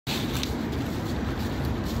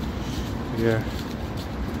Yeah,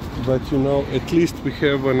 but you know, at least we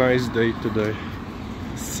have a nice day today.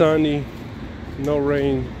 Sunny, no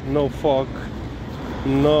rain, no fog,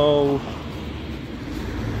 no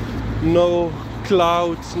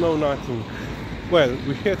clouds, no nothing. Well,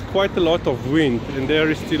 we had quite a lot of wind, and there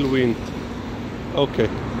is still wind. Okay,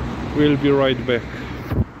 we'll be right back.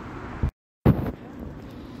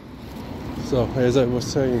 So, as I was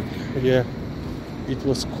saying, yeah, it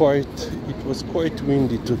was quite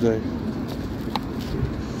windy today.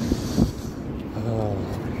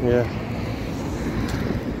 Yeah.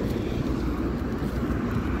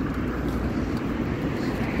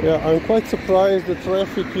 Yeah, I'm quite surprised. The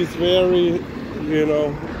traffic is very, you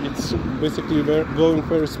know, it's basically going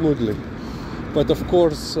very smoothly. But of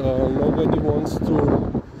course, nobody wants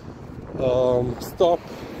to stop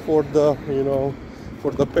for the, you know, for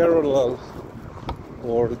the parallel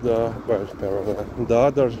or the, well, parallel,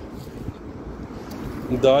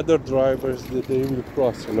 the other drivers that they will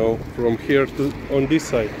cross, you know, from here to on this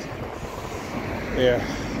side. Yeah.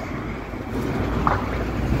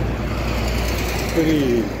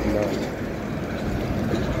 Pretty nice.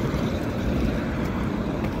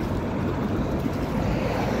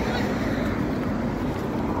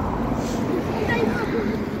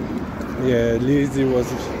 Yeah, Lizzie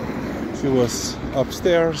was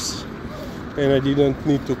upstairs, and I didn't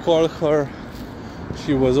need to call her.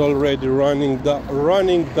 She was already running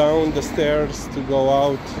down the stairs to go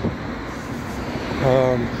out.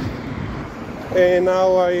 And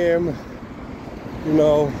now I am, you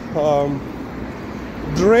know,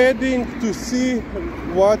 dreading to see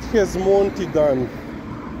what has Monti done.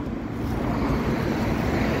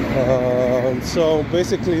 So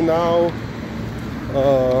basically now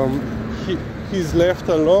he's left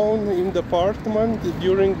alone in the apartment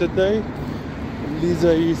during the day.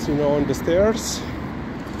 Liza is, you know, on the stairs.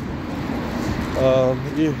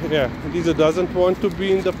 Yeah, Liza doesn't want to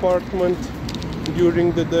be in the apartment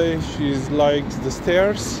during the day. She likes the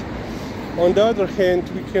stairs. On the other hand,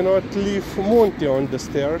 we cannot leave Monti on the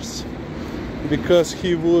stairs because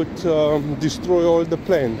he would destroy all the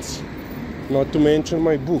plants, not to mention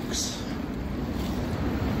my books.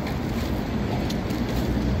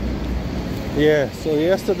 Yeah, so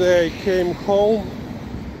yesterday I came home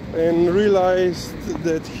and realized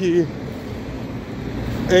that he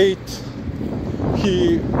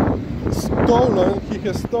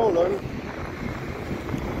has stolen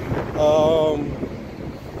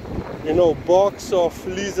you know, box of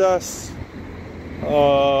Liza's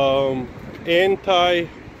anti-tick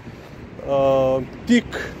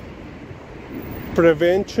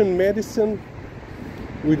prevention medicine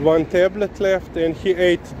with one tablet left, and he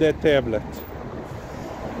ate that tablet.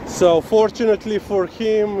 So fortunately for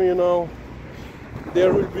him, you know,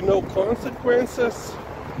 there will be no consequences.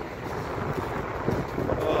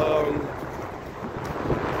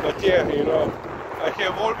 But yeah, you know, I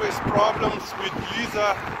have always problems with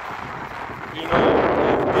Liza, you know,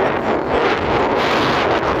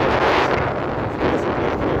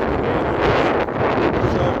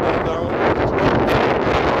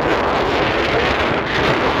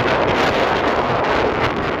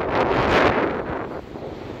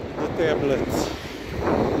 the tablets,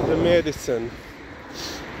 the medicine.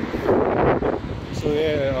 So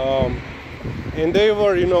yeah, and they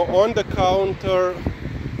were, you know, on the counter,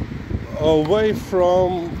 away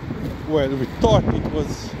from, well, we thought it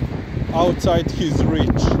was outside his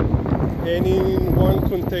reach, and in one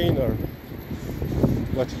container,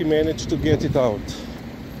 but he managed to get it out.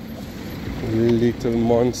 Little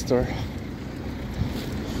monster.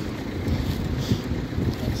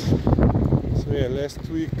 So yeah, last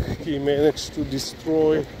week he managed to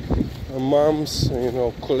destroy a mom's, you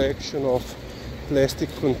know, collection of plastic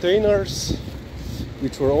containers,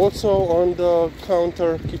 which were also on the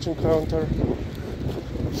counter, kitchen counter.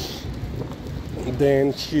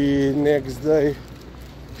 Then next day,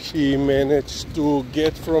 he managed to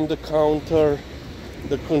get from the counter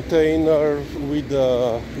the container with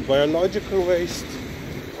the biological waste.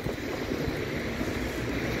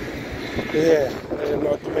 Yeah, and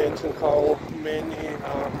not to mention how many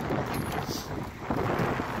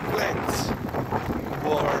plants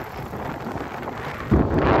were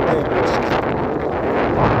damaged.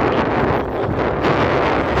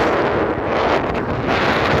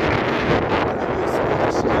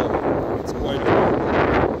 It's quite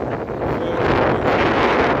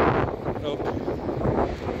okay.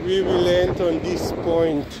 We will end on this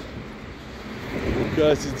point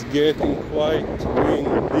because it's getting quite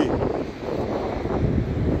windy.